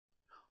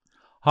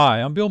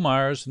Hi, I'm Bill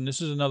Myers, and this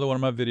is another one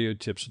of my video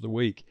tips of the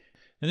week.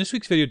 In this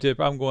week's video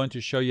tip, I'm going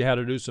to show you how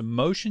to do some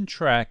motion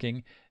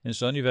tracking in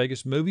Sony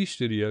Vegas Movie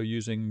Studio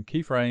using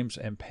keyframes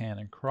and pan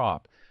and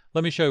crop.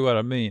 Let me show you what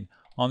I mean.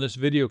 On this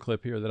video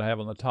clip here that I have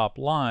on the top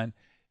line,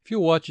 if you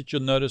watch it,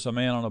 you'll notice a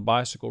man on a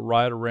bicycle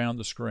right around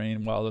the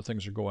screen while other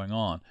things are going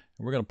on.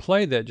 And we're going to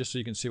play that just so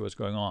you can see what's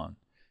going on.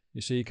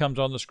 You see, he comes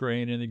on the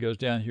screen and he goes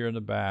down here in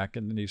the back,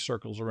 and then he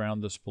circles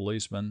around this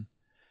policeman.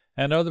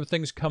 And other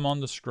things come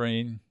on the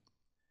screen.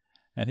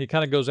 And he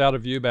kind of goes out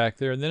of view back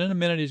there, and then in a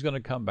minute he's going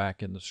to come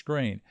back in the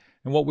screen.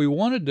 And what we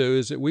want to do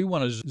is that we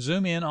want to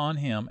zoom in on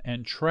him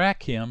and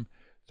track him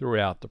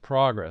throughout the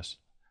progress.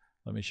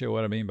 Let me show you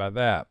what I mean by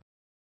that.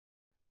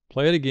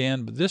 Play it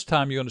again, but this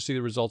time you're going to see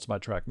the results of my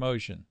track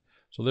motion.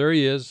 So there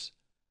he is.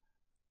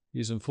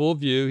 He's in full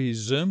view. He's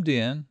zoomed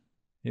in.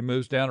 He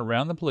moves down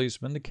around the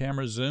policeman. The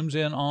camera zooms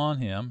in on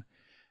him.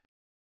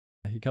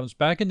 He comes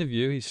back into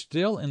view. He's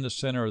still in the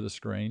center of the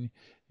screen.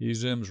 He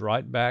zooms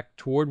right back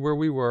toward where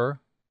we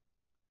were.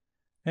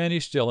 And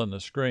he's still in the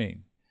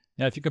screen.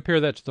 Now, if you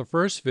compare that to the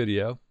first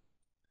video,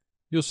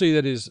 you'll see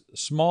that his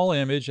small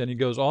image, and he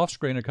goes off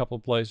screen a couple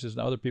of places,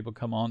 and other people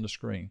come on the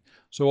screen.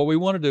 So what we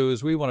want to do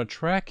is we want to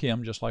track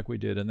him just like we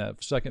did in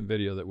that second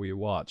video that we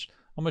watched.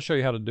 I'm going to show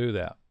you how to do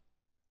that.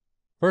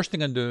 First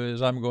thing I'm going to do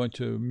is I'm going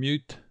to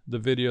mute the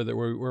video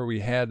where we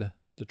had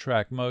the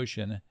track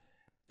motion.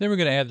 Then we're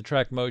going to add the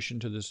track motion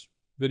to this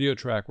video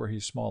track where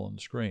he's small on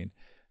the screen.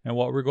 And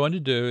what we're going to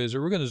do is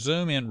we're going to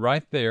zoom in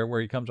right there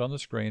where he comes on the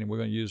screen, and we're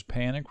going to use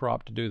pan and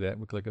crop to do that.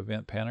 We click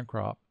Event, Pan and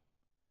Crop.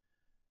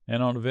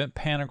 And on Event,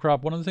 Pan and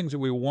Crop, one of the things that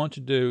we want to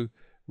do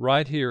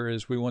right here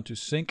is we want to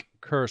sync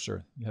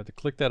cursor. You have to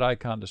click that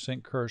icon to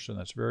sync cursor,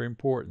 and that's very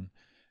important.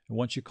 And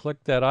once you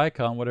click that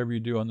icon, whatever you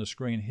do on the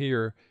screen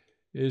here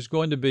is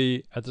going to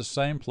be at the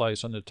same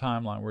place on the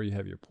timeline where you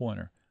have your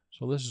pointer.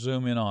 So let's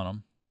zoom in on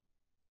them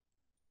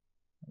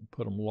and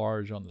put them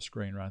large on the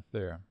screen right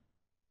there.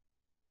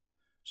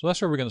 So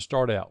that's where we're going to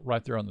start out,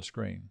 right there on the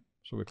screen.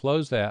 So we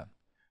close that,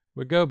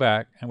 we go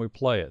back, and we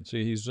play it.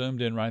 See, he's zoomed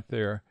in right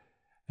there,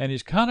 and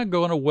he's kind of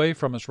going away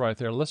from us right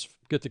there. Let's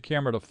get the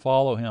camera to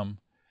follow him.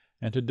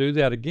 And to do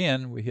that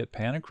again, we hit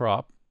pan and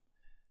crop.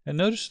 And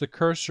notice the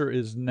cursor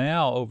is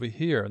now over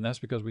here, and that's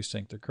because we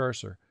synced the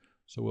cursor.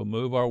 So we'll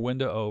move our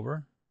window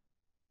over,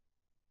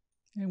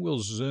 and we'll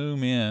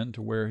zoom in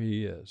to where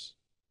he is.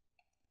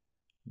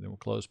 Then we'll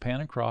close pan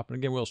and crop. And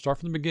again, we'll start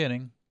from the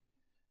beginning.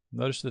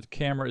 Notice that the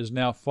camera is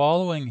now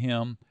following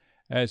him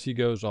as he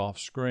goes off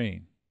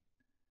screen.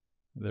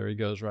 There he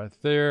goes right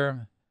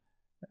there.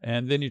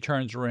 And then he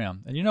turns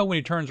around. And you know when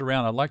he turns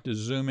around, I'd like to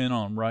zoom in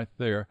on him right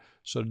there.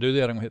 So to do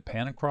that, I'm going to hit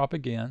pan and crop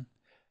again.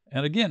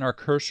 And again, our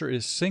cursor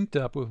is synced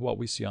up with what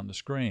we see on the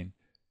screen.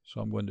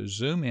 So I'm going to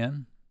zoom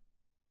in.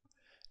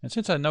 And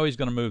since I know he's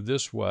going to move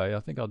this way, I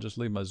think I'll just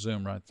leave my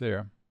zoom right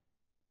there.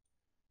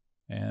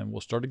 And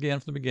we'll start again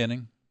from the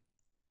beginning.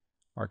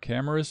 Our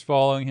camera is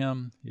following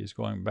him. He's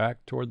going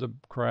back toward the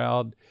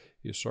crowd.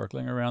 He's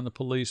circling around the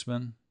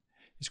policeman.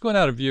 He's going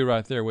out of view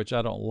right there, which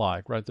I don't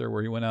like, right there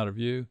where he went out of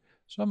view.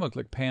 So I'm going to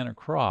click pan and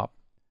crop.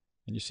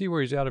 And you see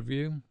where he's out of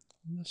view?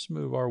 Let's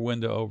move our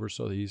window over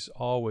so that he's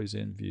always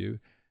in view.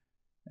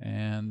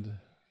 And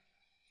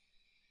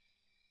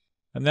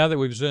now that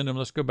we've zoomed him,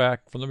 let's go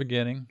back from the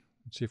beginning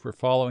and see if we're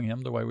following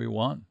him the way we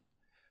want.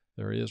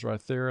 There he is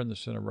right there in the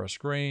center of our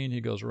screen.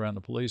 He goes around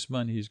the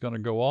policeman. He's going to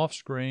go off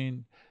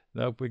screen.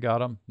 Nope, we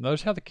got him.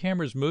 Notice how the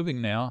camera is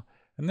moving now.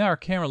 And now our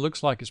camera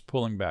looks like it's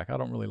pulling back. I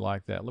don't really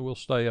like that. We'll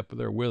stay up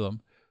there with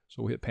him.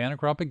 So we hit pan and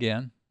crop again.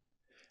 And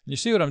you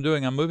see what I'm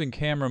doing? I'm moving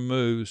camera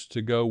moves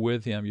to go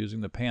with him using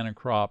the pan and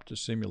crop to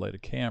simulate a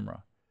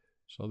camera.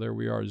 So there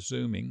we are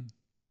zooming.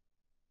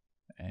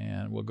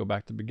 And we'll go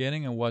back to the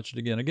beginning and watch it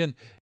again. Again,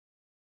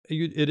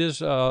 it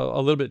is a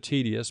little bit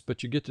tedious,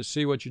 but you get to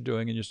see what you're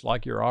doing, and just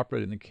like you're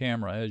operating the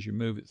camera as you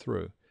move it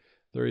through.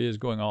 There he is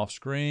going off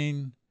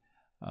screen.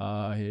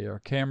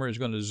 Our camera is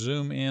going to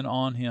zoom in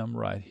on him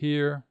right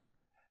here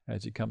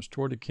as he comes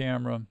toward the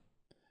camera.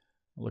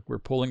 Look, we're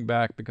pulling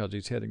back because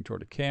he's heading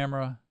toward the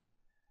camera.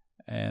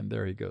 And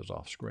there he goes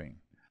off screen.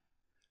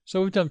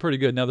 So we've done pretty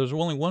good. Now, there's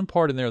only one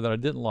part in there that I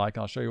didn't like.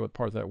 I'll show you what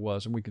part that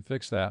was, and we can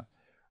fix that.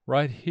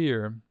 Right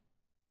here,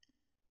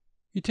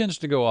 he tends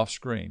to go off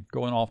screen,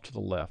 going off to the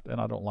left,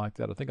 and I don't like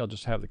that. I think I'll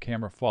just have the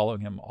camera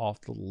following him off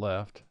to the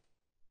left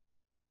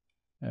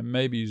and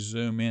maybe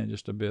zoom in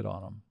just a bit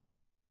on him,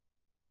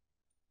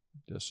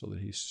 just so that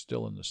he's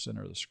still in the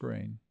center of the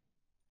screen.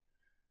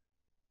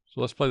 So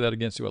let's play that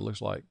again, see what it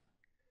looks like.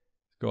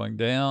 Going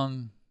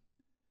down,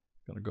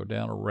 going to go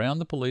down around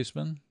the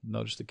policeman.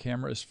 Notice the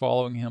camera is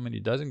following him, and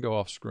he doesn't go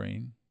off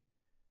screen.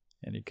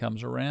 And he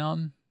comes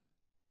around,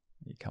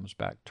 he comes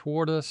back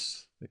toward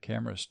us. The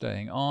camera is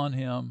staying on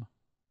him.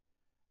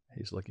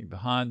 He's looking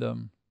behind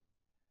him,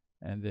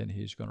 and then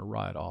he's going to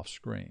ride off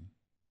screen.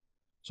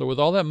 So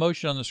with all that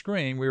motion on the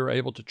screen, we were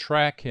able to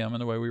track him,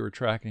 and the way we were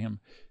tracking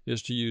him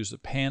is to use the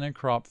pan and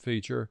crop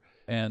feature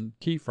and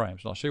keyframes.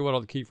 And I'll show you what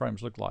all the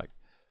keyframes look like.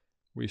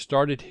 We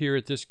started here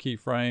at this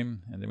keyframe,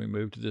 and then we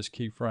moved to this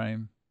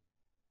keyframe,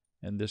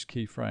 and this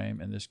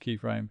keyframe, and this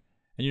keyframe.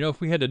 And you know,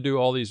 if we had to do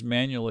all these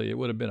manually, it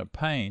would have been a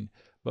pain.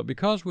 But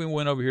because we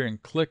went over here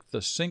and clicked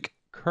the sync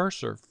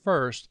cursor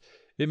first,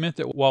 it meant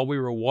that while we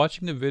were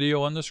watching the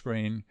video on the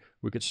screen,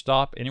 we could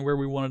stop anywhere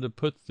we wanted to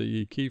put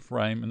the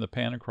keyframe in the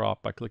pan and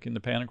crop by clicking the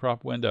pan and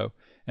crop window,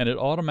 and it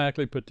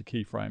automatically put the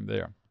keyframe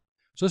there.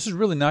 So this is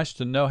really nice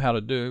to know how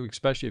to do,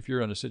 especially if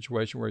you're in a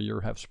situation where you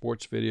have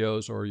sports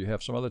videos or you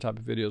have some other type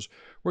of videos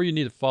where you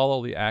need to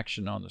follow the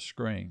action on the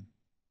screen.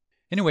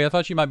 Anyway, I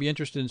thought you might be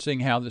interested in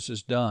seeing how this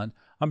is done.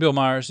 I'm Bill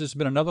Myers. This has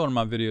been another one of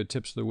my video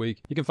tips of the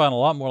week. You can find a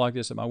lot more like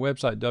this at my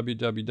website,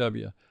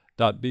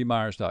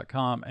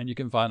 www.bmyers.com, and you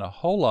can find a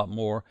whole lot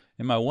more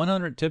in my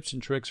 100 Tips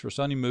and Tricks for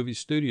Sony Movie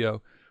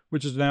Studio,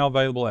 which is now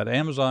available at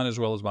Amazon as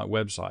well as my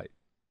website.